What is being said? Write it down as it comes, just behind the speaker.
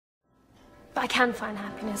But I can find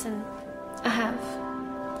happiness, and I have.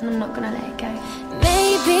 And I'm not gonna let it go.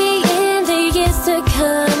 Maybe in the years to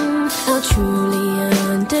come I'll truly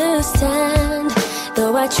understand.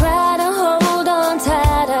 Though I try to hold on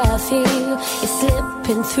tight, I feel it's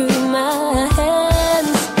slipping through my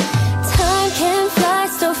hands. Time can fly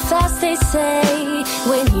so fast, they say,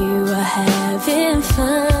 when you are having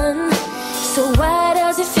fun. So why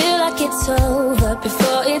does it feel like it's over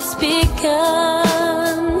before it's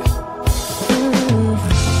begun?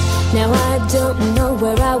 Now I don't know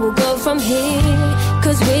where I will go from here,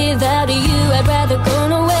 'cause without you I'd rather go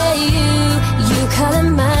nowhere. You color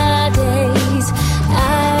my days,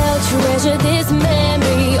 I'll treasure this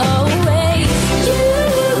memory always. You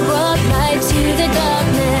brought light to the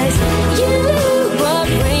darkness, you brought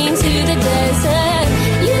rain to the desert.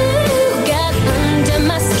 You got under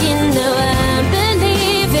my skin, now I'm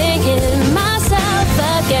believing in myself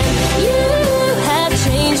again. You have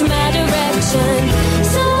changed my direction.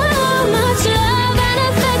 So much love and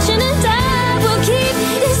affection, and I will keep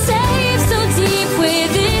it safe so deep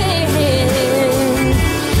within.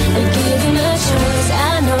 And given a chance,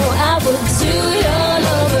 I know I will do it all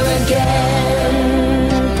over again.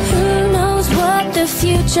 Who knows what the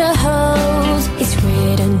future holds? It's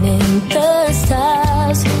written in the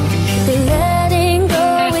stars. But letting go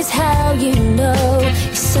is how you know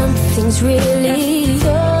if something's really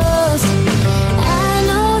yours. I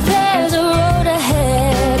know there's a road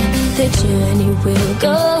ahead, the journey will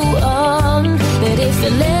go on. But if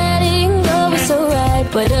you're letting go, it's alright.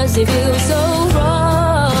 Why does it feel so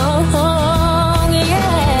wrong?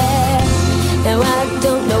 Yeah. Now I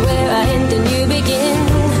don't know where I end and you begin.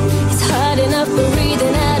 It's hard enough for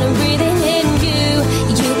breathing out and breathing in you.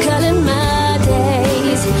 You color my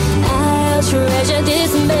days, I'll treasure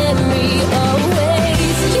this memory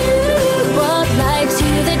always. You brought light to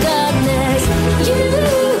the darkness, you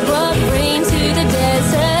brought rain to the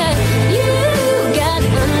desert. You got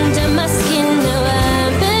under my skin, now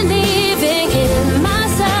I'm believing in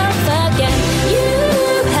myself again. You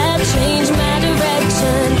have changed my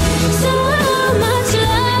direction. So much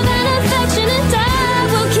love and affection, and I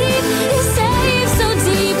will keep it safe so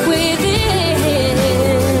deep within.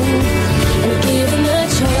 And given the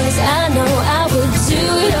choice, I know I will do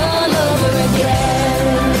it all over again.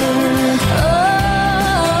 Oh,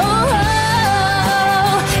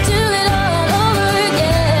 do it all over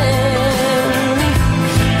again.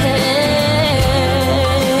 Hey.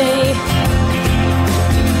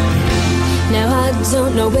 Now I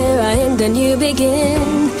don't know where I end and you begin.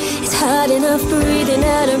 It's hard enough breathing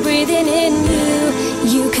out and breathing in you.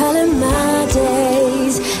 You color my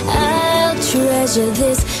days, I'll treasure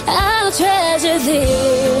this, I'll treasure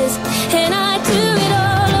this.